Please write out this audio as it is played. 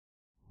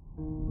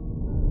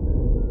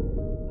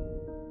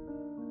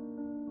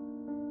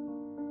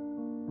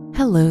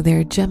Hello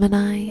there,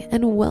 Gemini,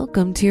 and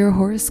welcome to your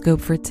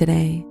horoscope for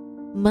today,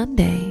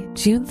 Monday,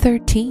 June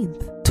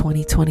 13th,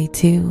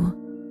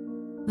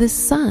 2022. The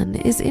sun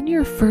is in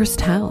your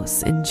first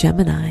house in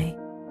Gemini.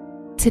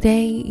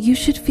 Today, you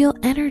should feel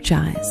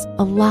energized,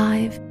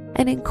 alive,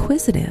 and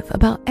inquisitive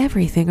about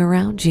everything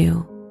around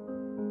you.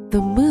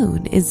 The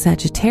moon in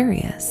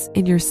Sagittarius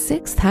in your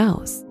sixth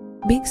house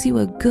makes you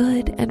a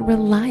good and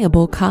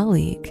reliable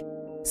colleague,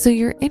 so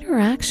your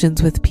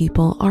interactions with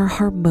people are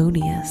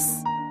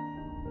harmonious.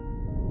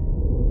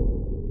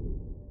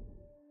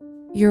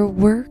 Your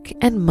work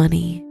and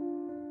money.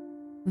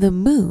 The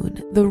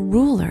moon, the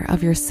ruler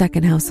of your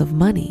second house of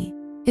money,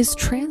 is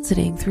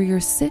transiting through your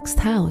sixth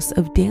house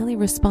of daily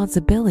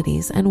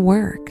responsibilities and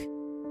work.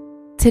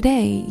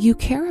 Today, you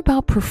care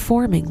about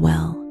performing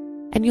well,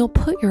 and you'll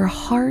put your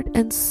heart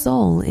and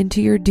soul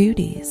into your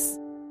duties.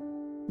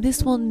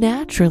 This will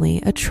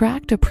naturally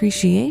attract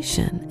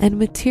appreciation and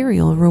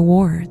material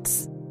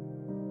rewards.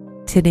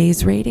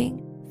 Today's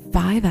rating,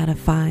 5 out of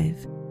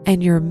 5,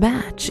 and your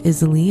match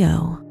is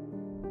Leo.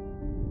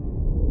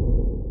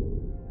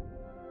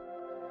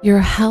 Your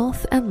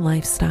health and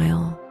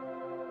lifestyle.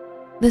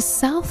 The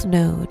South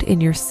Node in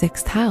your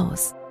sixth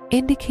house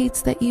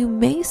indicates that you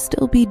may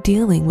still be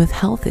dealing with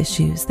health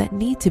issues that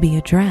need to be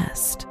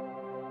addressed.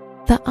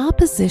 The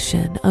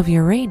opposition of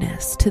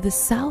Uranus to the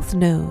South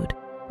Node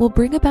will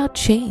bring about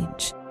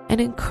change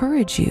and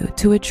encourage you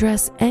to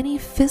address any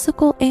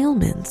physical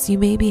ailments you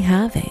may be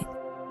having.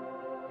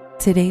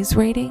 Today's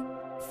rating,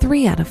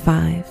 3 out of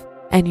 5,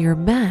 and your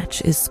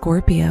match is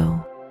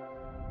Scorpio.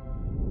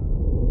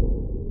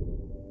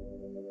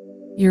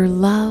 Your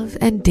love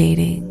and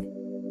dating.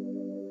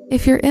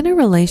 If you're in a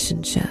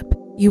relationship,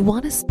 you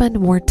want to spend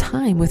more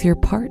time with your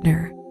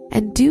partner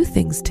and do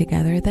things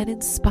together that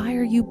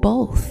inspire you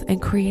both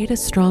and create a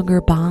stronger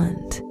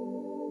bond.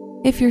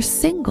 If you're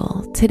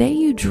single, today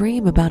you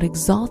dream about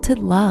exalted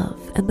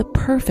love and the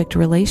perfect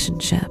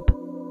relationship.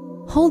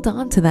 Hold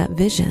on to that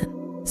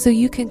vision so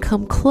you can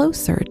come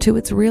closer to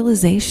its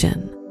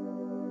realization.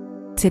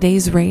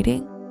 Today's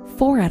rating,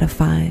 4 out of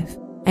 5,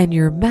 and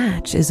your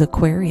match is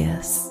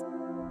Aquarius.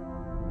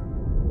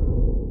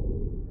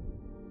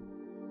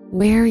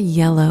 Wear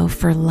yellow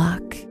for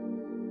luck.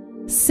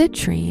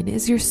 Citrine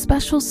is your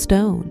special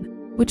stone,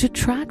 which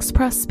attracts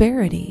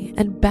prosperity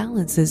and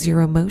balances your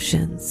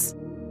emotions.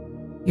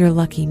 Your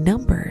lucky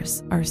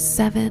numbers are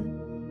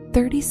 7,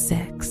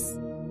 36,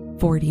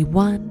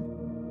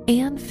 41,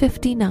 and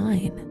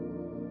 59.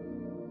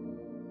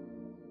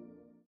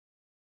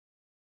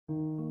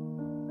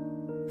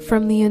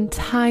 From the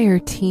entire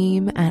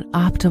team at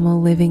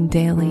Optimal Living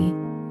Daily,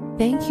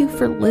 thank you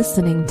for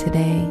listening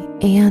today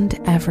and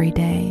every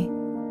day.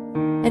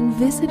 And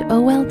visit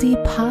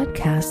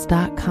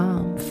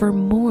oldpodcast.com for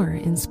more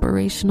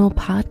inspirational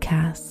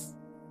podcasts.